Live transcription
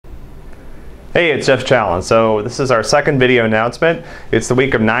Hey, it's Jeff Challen. So this is our second video announcement. It's the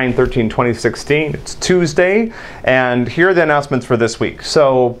week of 9/13/2016. It's Tuesday, and here are the announcements for this week.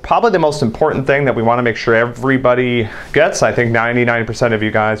 So probably the most important thing that we want to make sure everybody gets, I think 99% of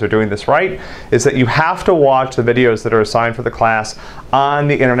you guys are doing this right, is that you have to watch the videos that are assigned for the class on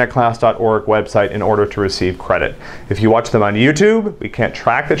the internetclass.org website in order to receive credit. If you watch them on YouTube, we can't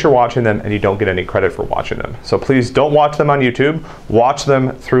track that you're watching them and you don't get any credit for watching them. So please don't watch them on YouTube, watch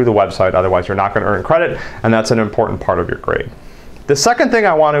them through the website, otherwise you're not going to earn credit, and that's an important part of your grade. The second thing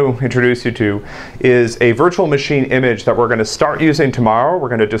I want to introduce you to is a virtual machine image that we're going to start using tomorrow. We're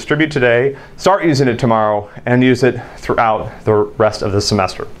going to distribute today, start using it tomorrow, and use it throughout the rest of the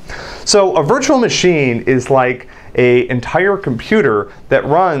semester. So a virtual machine is like an entire computer that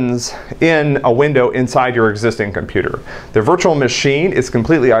runs in a window inside your existing computer. The virtual machine is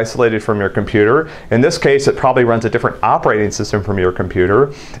completely isolated from your computer. In this case, it probably runs a different operating system from your computer.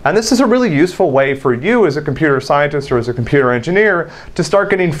 And this is a really useful way for you as a computer scientist or as a computer engineer to start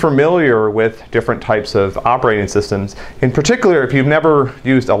getting familiar with different types of operating systems. In particular, if you've never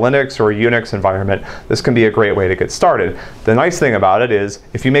used a Linux or a Unix environment, this can be a great way to get started. The nice thing about it is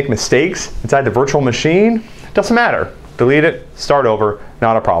if you make mistakes inside the virtual machine, doesn't matter. Delete it, start over,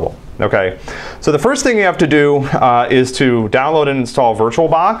 not a problem. Okay, so the first thing you have to do is to download and install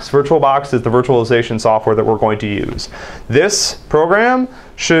VirtualBox. VirtualBox is the virtualization software that we're going to use. This program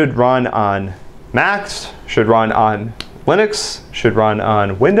should run on Macs, should run on Linux, should run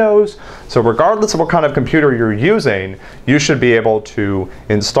on Windows. So regardless of what kind of computer you're using, you should be able to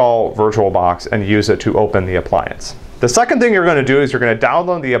install VirtualBox and use it to open the appliance. The second thing you're going to do is you're going to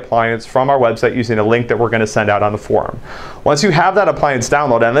download the appliance from our website using a link that we're going to send out on the forum. Once you have that appliance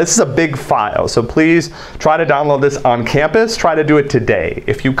downloaded, and this is a big file, so please try to download this on campus, try to do it today.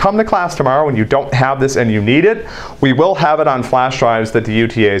 If you come to class tomorrow and you don't have this and you need it, we will have it on flash drives that the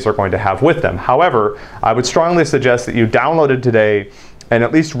UTAs are going to have with them. However, I would strongly suggest that you download it today and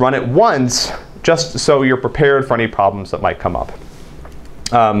at least run it once, just so you're prepared for any problems that might come up.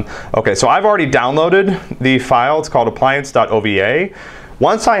 Okay, so I've already downloaded the file. It's called appliance.ova.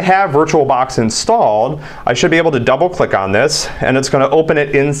 Once I have VirtualBox installed, I should be able to double click on this and it's going to open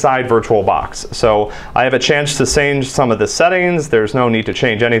it inside VirtualBox. So I have a chance to change some of the settings. There's no need to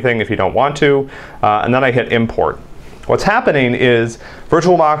change anything if you don't want to. And then I hit import. What's happening is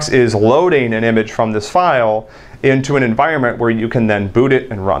VirtualBox is loading an image from this file into an environment where you can then boot it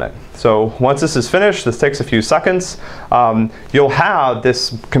and run it. So once this is finished, this takes a few seconds, you'll have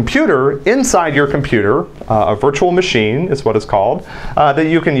this computer inside your computer, a virtual machine is what it's called, that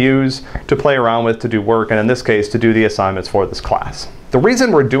you can use to play around with to do work, and in this case to do the assignments for this class. The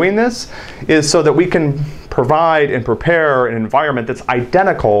reason we're doing this is so that we can provide and prepare an environment that's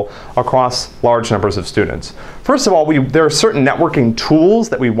identical across large numbers of students. First of all, there are certain networking tools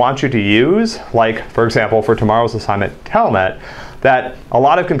that we want you to use, like, for example, for tomorrow's assignment, Telnet, that a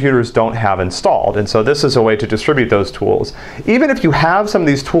lot of computers don't have installed. And so this is a way to distribute those tools. Even if you have some of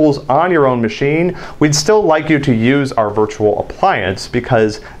these tools on your own machine, we'd still like you to use our virtual appliance,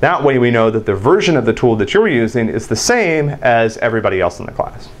 because that way we know that the version of the tool that you're using is the same as everybody else in the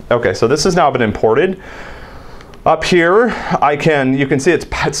class. Okay, so this has now been imported. Up here, you can see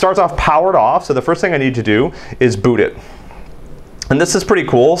it starts off powered off, so the first thing I need to do is boot it. And this is pretty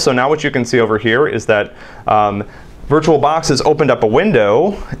cool. So now what you can see over here is that VirtualBox has opened up a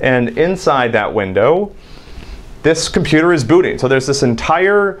window, and inside that window, this computer is booting. So there's this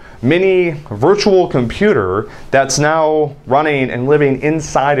entire mini virtual computer that's now running and living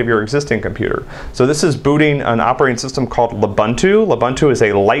inside of your existing computer. So this is booting an operating system called Ubuntu. Ubuntu is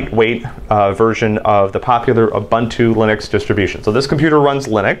a lightweight version of the popular Ubuntu Linux distribution. So this computer runs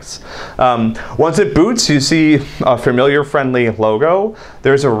Linux. Once it boots, you see a familiar friendly logo.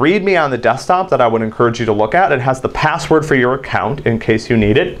 There's a README on the desktop that I would encourage you to look at. It has the password for your account in case you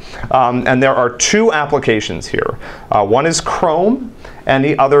need it. And there are two applications here. One is Chrome, and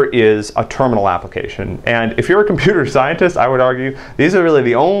the other is a terminal application. And if you're a computer scientist, I would argue these are really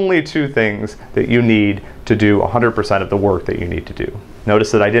the only two things that you need to do 100% of the work that you need to do. Notice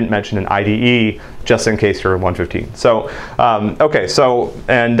that I didn't mention an IDE just in case you're in 115. So, okay, so,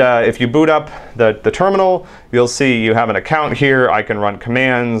 and if you boot up the terminal, you'll see you have an account here. I can run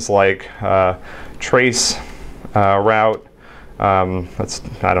commands like trace route, I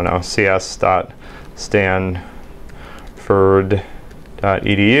don't know,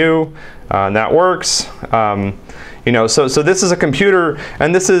 cs.stanford.edu, and that works. So this is a computer,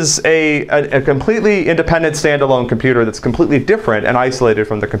 and this is a completely independent standalone computer that's completely different and isolated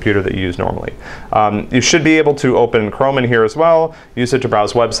from the computer that you use normally. You should be able to open Chrome in here as well, use it to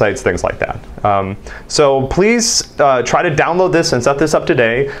browse websites, things like that. So please try to download this and set this up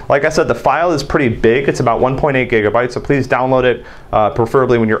today. Like I said, the file is pretty big. It's about 1.8 gigabytes, so please download it,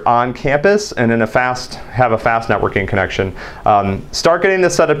 preferably when you're on campus and have a fast networking connection. Start getting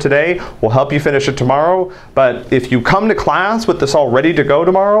this set up today. We'll help you finish it tomorrow, but if you come to class with this all ready to go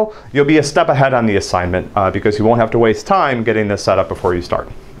tomorrow, you'll be a step ahead on the assignment because you won't have to waste time getting this set up before you start.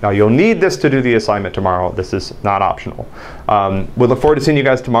 Now, you'll need this to do the assignment tomorrow. This is not optional. We look forward to seeing you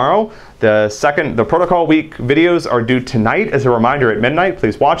guys tomorrow. The Protocol Week videos are due tonight as a reminder at midnight.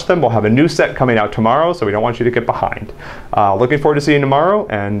 Please watch them. We'll have a new set coming out tomorrow, so we don't want you to get behind. Looking forward to seeing you tomorrow,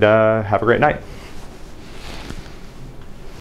 and have a great night.